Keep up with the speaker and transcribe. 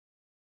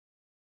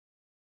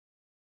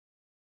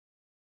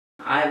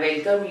I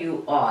welcome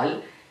you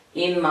all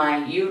in my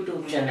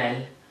YouTube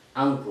channel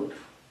Ankur.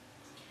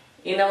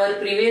 In our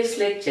previous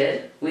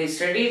lecture, we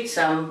studied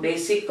some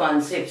basic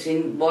concepts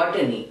in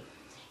botany.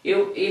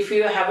 If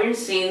you haven't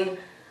seen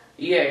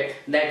yet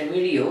that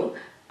video,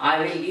 I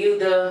will give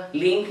the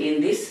link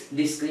in this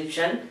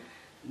description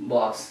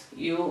box.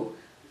 You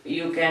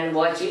can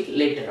watch it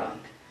later on.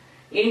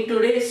 In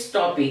today's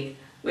topic,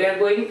 we are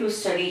going to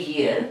study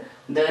here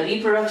the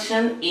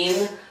reproduction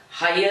in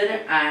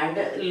higher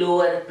and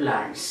lower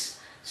plants.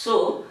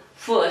 So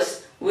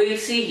first we will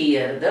see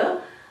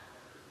here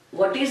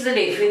what is the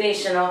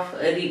definition of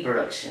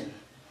reproduction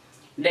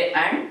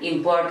and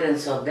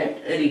importance of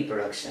that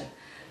reproduction.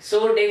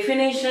 So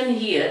definition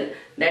here,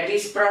 that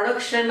is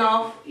production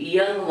of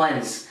young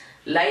ones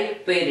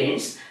like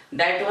parents,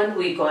 that one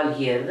we call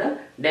here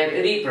the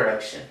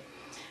reproduction.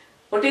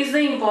 What is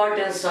the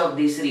importance of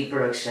this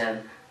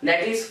reproduction?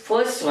 That is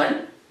first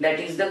one,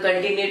 that is the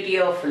continuity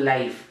of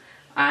life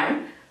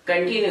and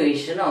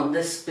continuation of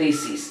the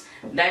species.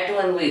 That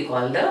one we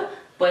call the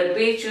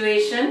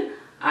perpetuation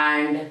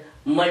and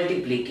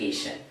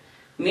multiplication.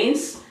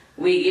 Means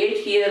we get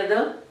here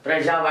the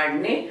praja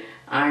vadne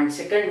and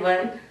second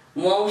one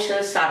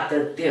vansha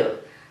satatya.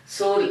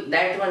 So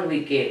that one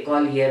we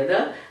call here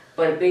the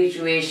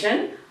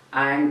perpetuation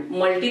and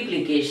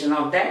multiplication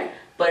of that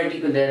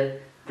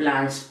particular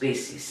plant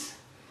species.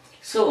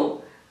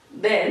 So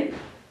then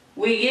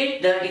we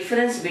get the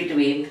difference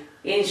between,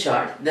 in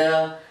short,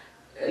 the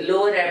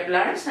lower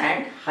plants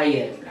and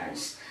higher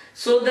plants.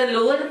 So the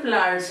lower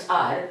plants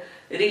are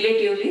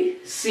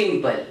relatively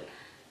simple.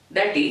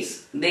 That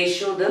is, they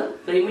show the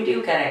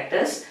primitive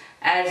characters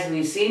as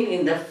we seen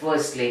in the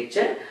first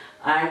lecture,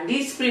 and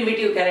these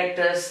primitive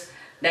characters,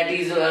 that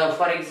is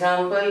for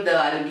example the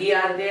algae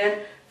are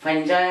there,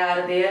 fungi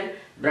are there,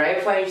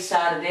 bryophytes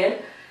are there,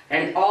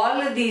 and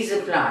all these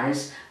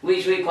plants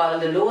which we call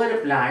the lower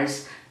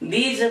plants,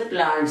 these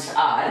plants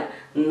are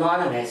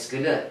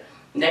non-vascular.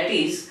 That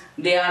is,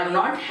 they are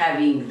not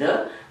having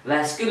the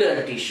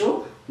vascular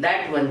tissue.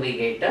 That one we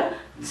get the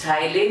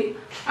xylem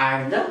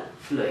and the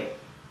phloem.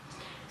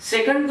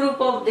 Second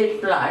group of the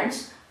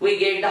plants, we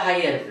get the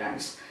higher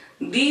plants.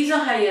 These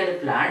higher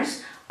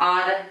plants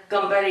are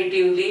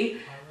comparatively,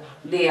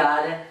 they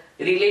are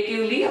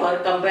relatively or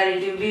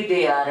comparatively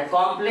they are a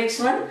complex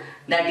one,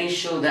 that is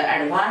show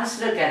the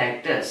advanced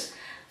characters.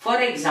 For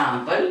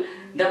example,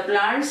 the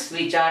plants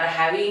which are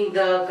having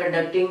the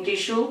conducting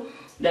tissue,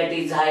 that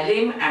is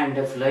xylem and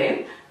the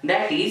phloem,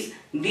 that is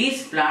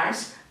these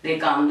plants, they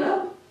come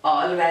the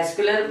all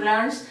vascular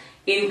plants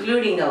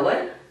including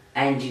our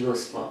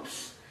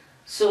angiosperms.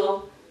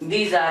 So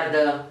these are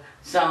the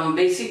some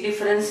basic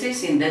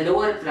differences in the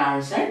lower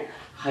plants and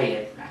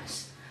higher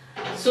plants.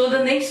 So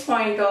the next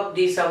point of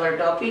this our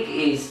topic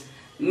is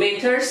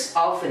methods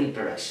of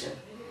reproduction.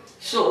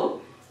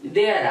 So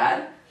there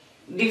are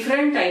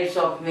different types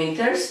of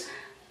methods,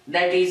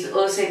 that is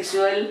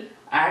asexual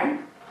and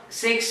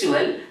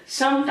sexual.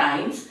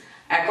 Sometimes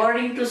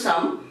according to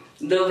some,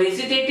 the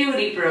vegetative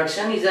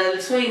reproduction is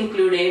also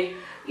included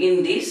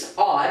in this,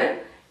 or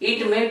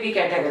it may be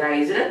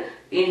categorized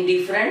in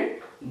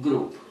different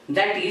group.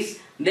 That is,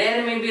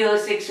 there may be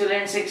asexual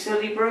and sexual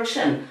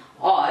reproduction,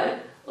 or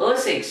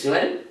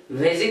asexual,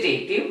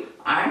 vegetative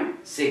and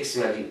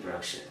sexual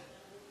reproduction.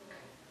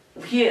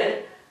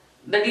 Here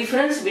the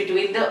difference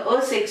between the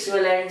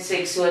asexual and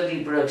sexual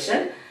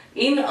reproduction.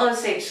 In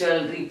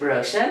asexual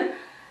reproduction,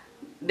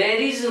 there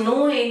is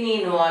no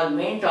any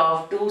involvement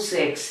of two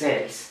sex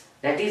cells.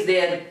 That is,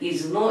 there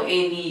is no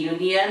any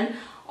union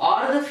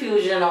or the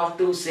fusion of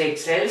two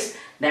sex cells,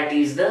 that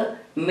is the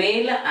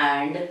male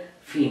and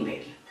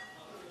female.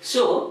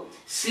 So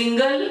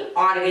single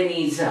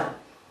organism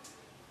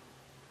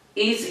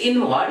is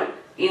involved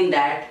in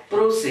that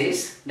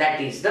process,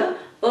 that is the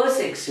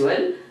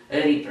asexual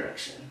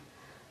reproduction.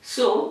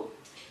 So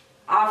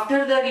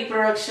after the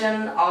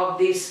reproduction of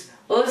this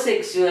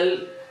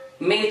asexual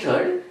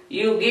method,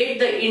 you get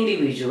the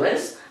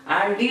individuals,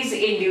 and these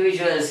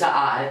individuals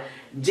are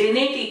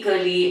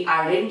genetically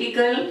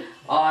identical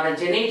or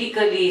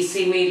genetically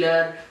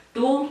similar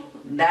to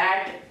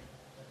that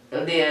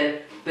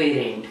their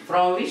parent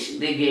from which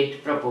they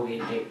get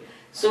propagated.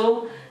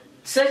 So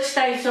such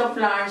types of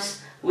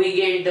plants, we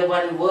get the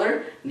one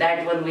word,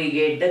 that one we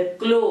get the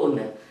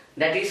clone.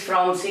 That is,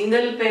 from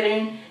single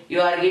parent you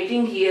are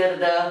getting here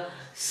the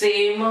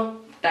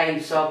same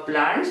types of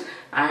plants,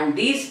 and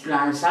these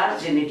plants are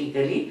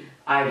genetically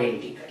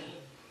identical.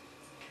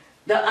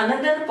 The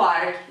another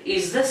part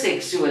is the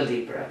sexual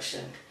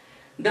reproduction.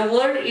 The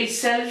word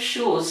itself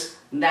shows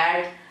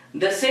that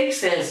the sex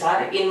cells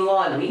are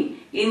involving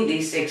in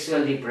this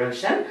sexual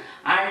reproduction,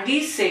 and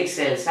these sex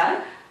cells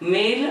are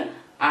male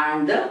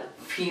and the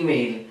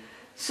female.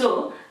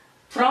 So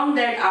from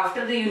that,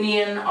 after the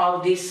union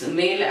of this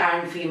male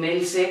and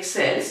female sex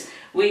cells,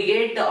 we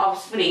get the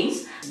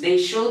offsprings. They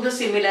show the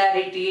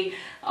similarity,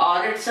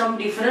 or some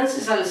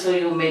differences also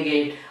you may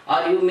get,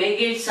 or you may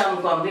get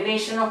some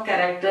combination of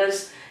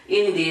characters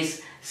in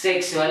this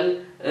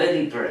sexual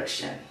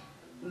reproduction.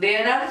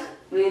 There are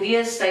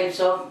various types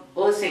of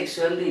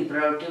asexual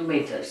reproductive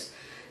methods.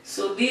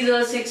 So these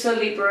asexual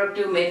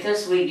reproductive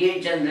methods we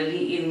get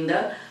generally in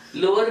the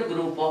lower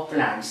group of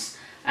plants,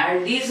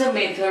 and these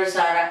methods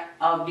are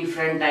of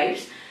different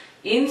types.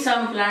 In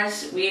some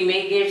plants we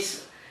may get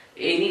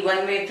any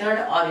one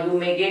method, or you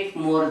may get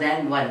more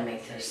than one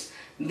methods.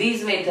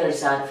 These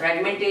methods are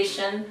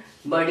fragmentation,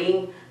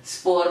 budding,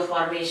 spore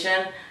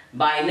formation,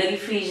 binary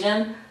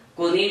fission,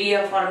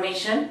 conidia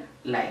formation,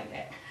 like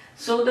that.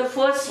 So the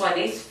first one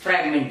is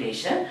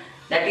fragmentation,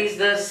 that is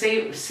the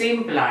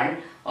same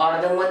plant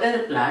or the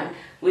mother plant.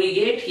 We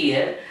get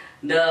here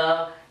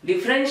the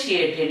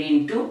differentiated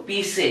into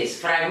pieces.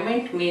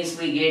 Fragment means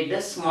we get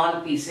the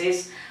small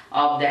pieces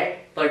of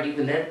that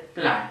particular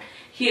plant.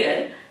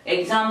 Here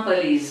example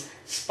is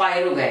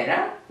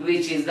Spirogyra,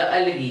 which is the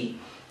algae,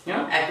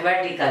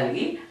 aquatic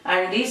algae,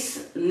 and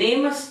this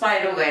name of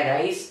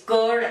Spirogyra is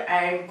curved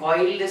and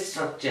coiled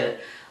structure.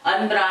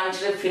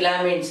 Unbranched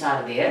filaments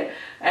are there,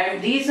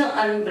 and these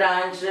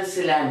unbranched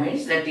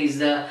filaments, that is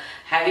the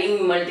having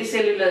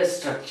multicellular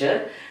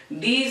structure,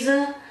 these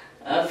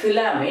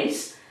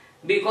filaments,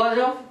 because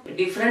of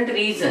different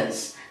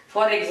reasons,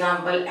 for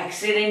example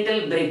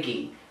accidental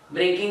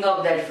breaking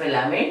of that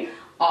filament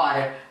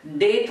or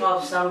death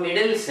of some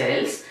middle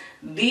cells,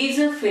 these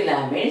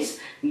filaments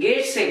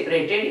get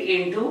separated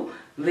into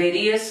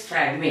various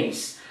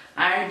fragments,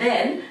 and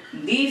then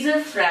these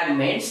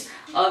fragments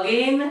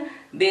again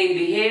they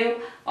behave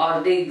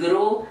or they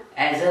grow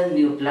as a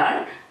new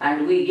plant,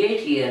 and we get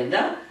here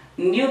the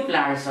new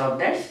plants of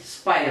that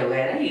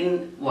Spirogyra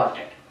in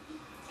water.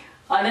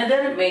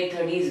 Another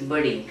method is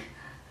budding.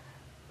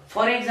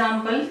 For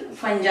example,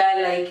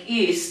 fungi like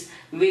yeast,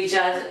 which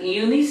are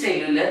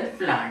unicellular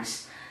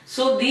plants.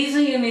 So these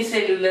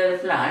unicellular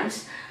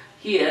plants,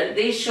 here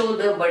they show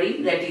the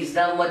budding, that is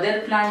the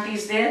mother plant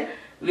is there,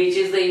 which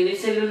is the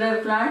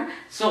unicellular plant.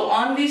 So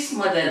on this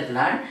mother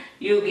plant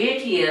you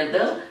get here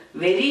the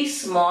very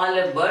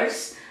small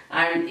buds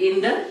and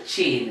in the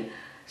chain.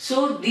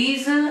 So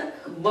these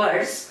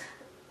buds,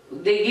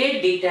 they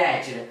get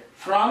detached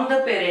from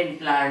the parent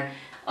plant,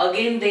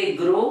 again they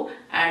grow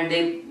and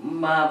they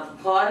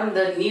form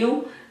the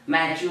new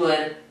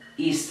mature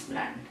yeast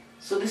plant.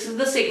 So this is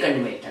the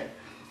second method.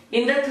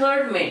 In the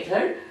third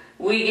method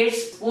we get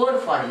spore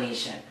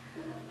formation,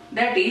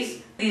 that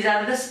is these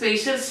are the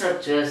spatial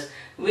structures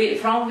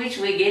from which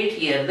we get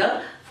here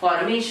the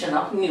formation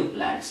of new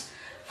plants.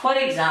 For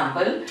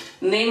example,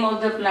 name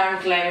of the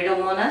plant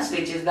Chlamydomonas,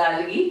 which is the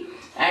algae,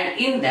 and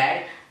in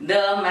that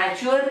the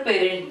mature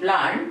parent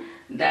plant,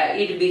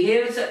 it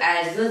behaves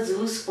as the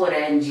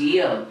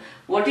zoosporangium.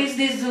 What is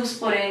this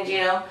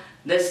zoosporangium?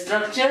 The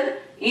structure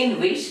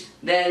in which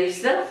there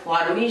is the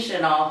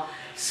formation of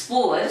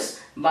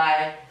spores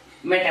by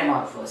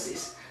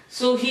metamorphosis.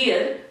 So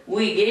here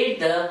we get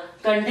the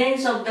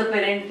contents of the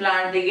parent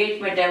plant, they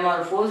get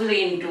metamorphosed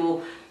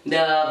into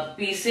the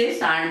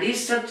pieces, and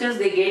these structures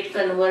they get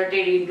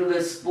converted into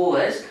the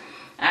spores,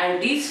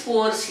 and these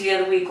spores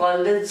here we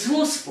call the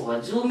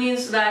zoospores. Zoo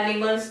means the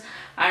animals,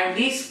 and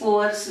these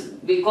spores,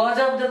 because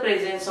of the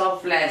presence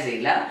of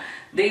flagella,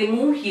 they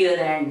move here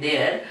and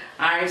there,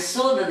 and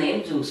so the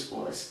name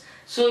zoospores.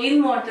 So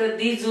in water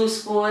these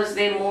zoospores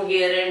they move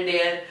here and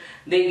there,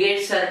 they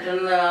get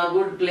certain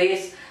good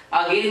place,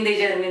 again they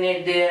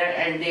germinate there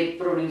and they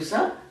produce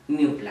a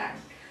new plant.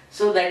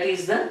 So that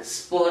is the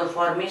spore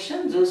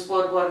formation,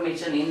 zoospore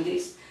formation in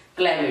this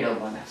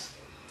Chlamydomonas.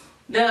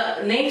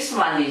 The next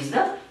one is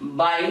the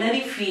binary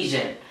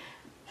fission,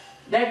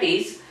 that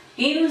is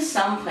in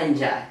some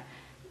fungi.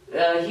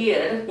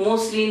 Here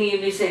mostly in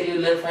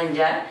unicellular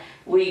fungi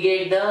we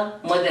get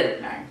the mother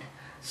plant.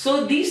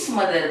 So this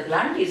mother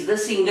plant is the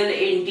single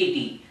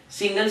entity,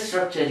 single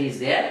structure is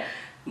there,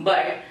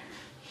 but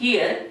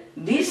here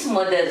this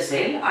mother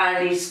cell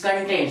and its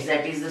contents,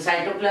 that is the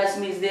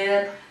cytoplasm is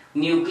there,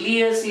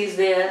 nucleus is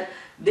there,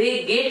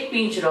 they get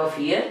pinched off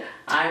here,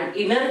 and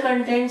inner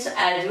contents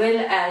as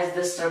well as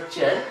the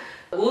structure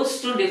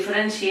goes to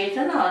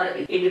differentiation, or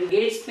it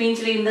gets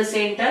pinched in the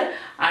center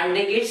and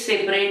they get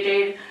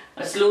separated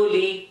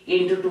slowly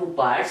into two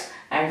parts,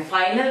 and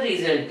final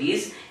result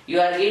is you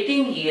are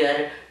getting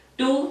here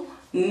two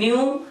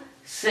new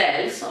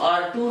cells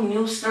or two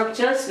new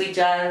structures which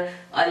are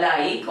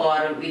alike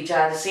or which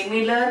are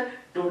similar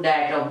to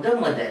that of the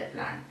mother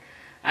plant.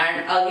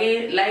 And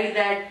again like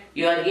that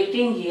you are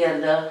getting here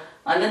the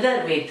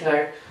another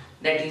method,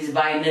 that is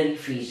binary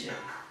fission.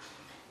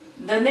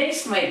 The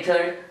next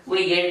method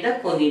we get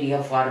the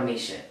conidia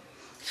formation.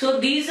 So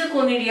these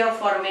conidia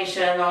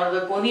formation or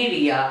the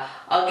conidia,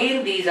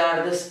 again these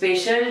are the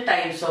special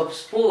types of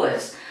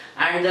spores,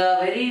 and the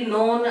very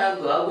known a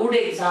good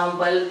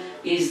example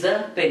is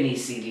the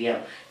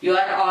penicillium. You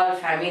are all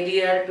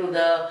familiar to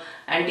the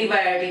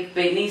antibiotic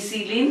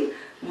penicillin,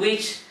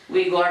 which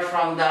we got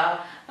from the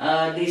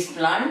this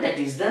plant, that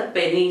is the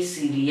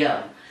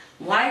penicillium.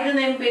 Why the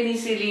name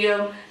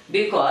penicillium?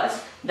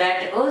 Because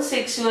that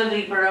asexual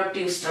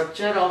reproductive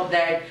structure of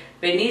that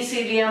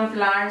penicillium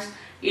plants,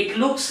 it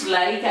looks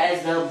like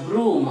as a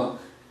broom.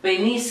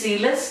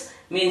 Penicillus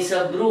means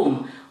a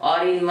broom,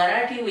 or in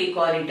Marathi we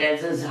call it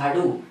as a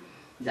zhadu.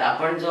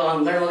 आपण जो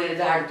अंगण वगैरे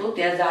झाडतो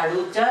त्या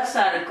झाडूच्या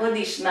सारखं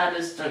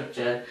दिसणारं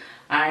structure,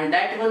 and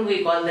that one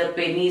we call the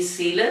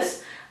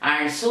penicillus,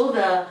 and so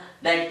that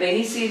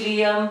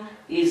penicillium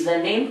is the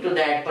name to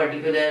that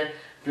particular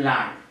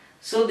plant.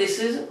 So this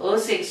is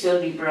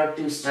asexual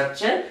reproductive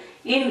structure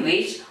in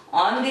which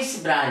on these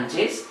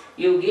branches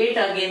you get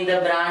again the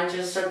branch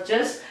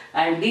structures,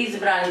 and these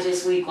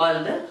branches we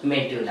call the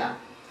medulla.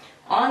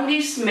 On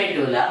this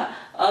medulla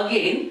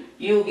again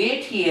you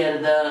get here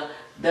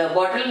the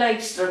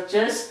bottle-like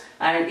structures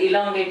and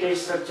elongated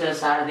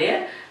structures are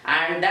there,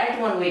 and that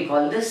one we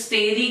call the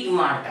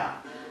sterigmata.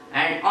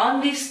 And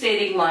on this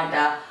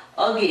sterigmata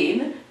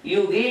again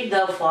you get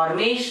the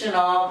formation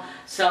of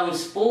some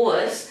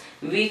spores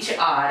which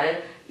are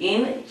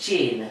in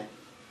chain.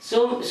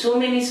 So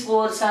many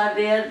spores are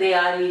there, they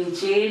are in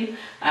chain,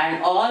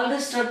 and all the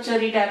structure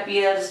it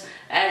appears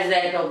as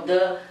that of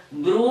the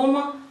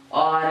broom,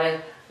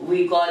 or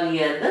we call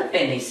here the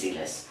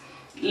penicillus.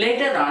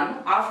 Later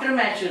on, after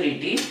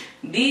maturity,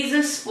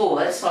 these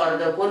spores or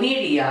the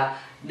conidia,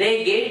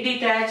 they get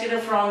detached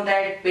from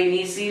that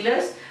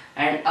penicillus,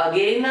 and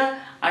again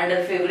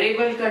under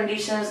favorable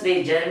conditions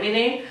they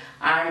germinate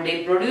and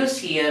they produce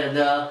here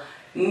the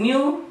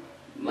new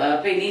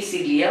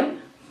penicillium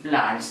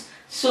plants.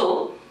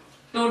 So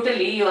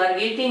totally you are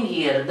getting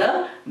here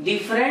the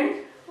different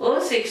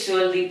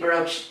asexual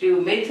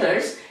reproductive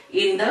methods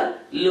in the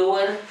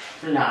lower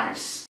plants.